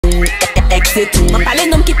tout, ex c'est tout. M'en parle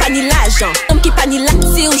nom qui pas ni l'argent, nom qui pas ni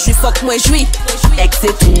l'attire, j'suis fuck moi j'suis. Ex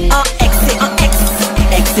c'est tout, en ex c'est en ex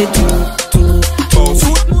c'est tout. Bossy,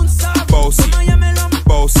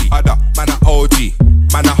 bossy, other man a OG,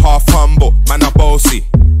 man a half humble, man a bossy.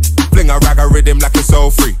 Fling a ragga rhythm like it's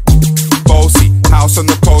all free. Bossy, house on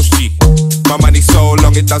the coast G. My money so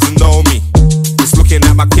long it doesn't know me. It's looking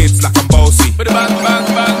at my kids like I'm bossy. Bang, bang,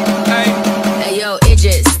 bang, hey. Hey yo,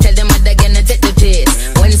 Idris, tell them what they're gonna take the piss.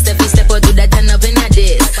 One step out, do that turn up in a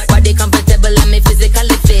diss. Body comfortable and me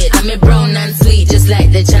physically fit. I'm a brown and sweet, just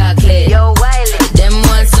like the chocolate. Yo, Wiley, them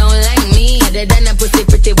ones sound like me. Other than a pussy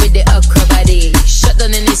pretty with the okra body. Shut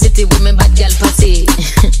down in the city with me bad girl pussy.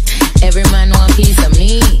 Every man want piece of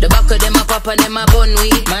me. The back of them a pop and them a bun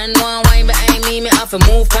weed. Man want wine behind me have to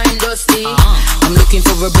move kind dusty. I'm looking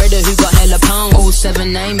for a brother who got hella pound.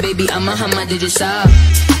 079 baby, I'm a hammer, did you stop?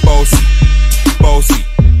 Bossy, bossy,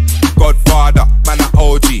 Godfather, man a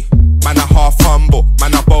OG, man a half humble,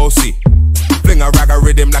 man a bossy. Fling a ragga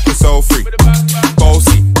rhythm like it's all free.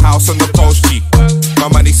 Bossy, house on the coast G. My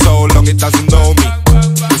money so long it doesn't know me.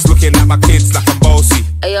 It's looking at my kids like I'm bossy.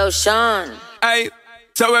 Hey yo, Sean. Hey,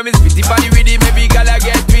 so when me spitty body with it, maybe gala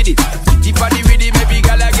get with it. Spitty body with it, maybe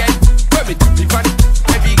gala get. When me spitty body,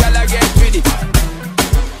 maybe gala get with it.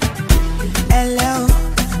 Hello,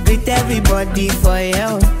 greet everybody for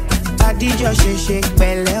you. Body just shake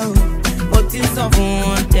bello. What is up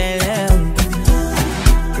on tell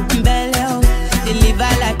bello,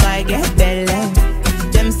 deliver like I get bello.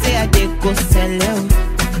 Them say I dey go sell out.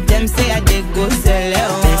 Them say I dey go sell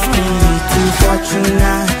out. Destiny to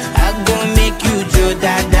fortuna, I go make you Joe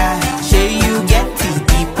Dada. Say you get the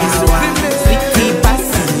power, sweetie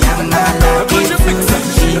passy, I'm not like it.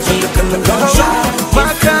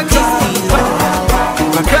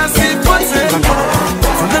 I can't see what's it.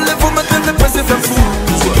 From the level, but then the person from food.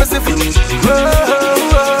 Pacific.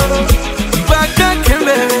 Back back in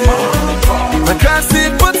there. I can't see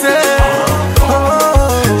what's it.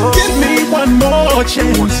 Give me one more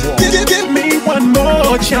chance. Give me one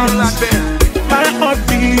more chance. My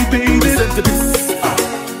heartbeat, baby. Listen to this.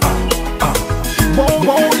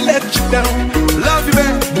 Won't let you down. Love you,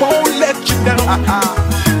 man. Won't let you down.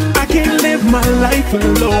 I can't live my life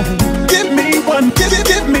alone. Give me one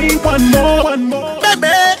more.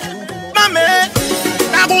 Bébé, mamé,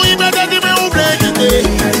 la bouille me dit me oublier quitter.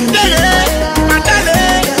 Derrière, ma télé,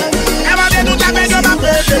 elle va bien tout à fait de ma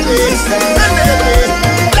préférée.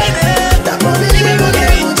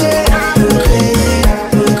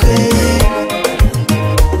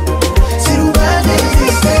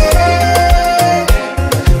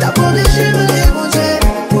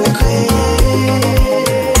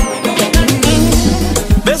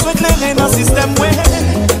 Besoin clairer dans le système, ouais.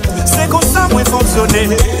 C'est comme ça, moi, fonctionner.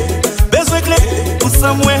 Besoin clairer pour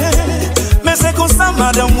ça, moi. Mais c'est comme ça,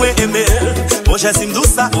 madame, ouais, aimer. Moi, j'estime tout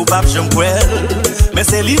ça, au pape, j'aime quoi. Mais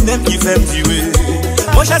c'est lui-même qui fait me tuer.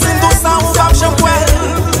 Moi, j'estime tout ça, au pape, j'aime quoi.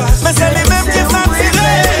 Mais c'est lui-même qui fait me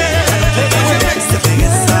tirer.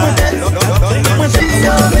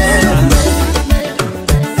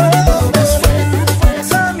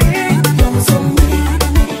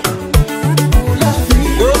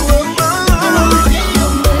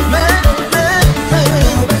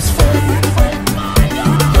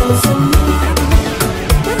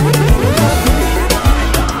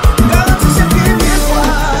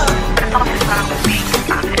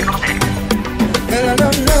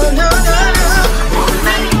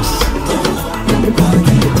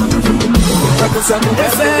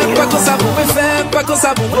 Pas comme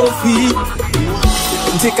ça pour vos filles.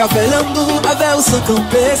 T'es qu'à faire l'amour avec ou sans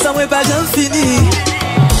camper, ça m'a pas jamais fini.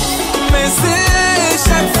 Mais c'est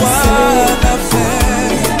chaque fois la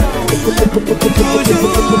fête.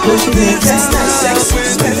 Toujours des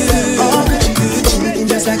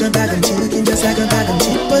just like a bag of chicken, just like a bag of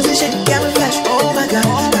cheap position, got a flash, oh my god.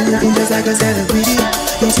 Looking just like a celebrity.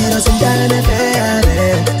 You see us in down and fair.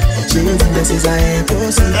 She thinks this is a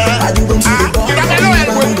pussy. I do them so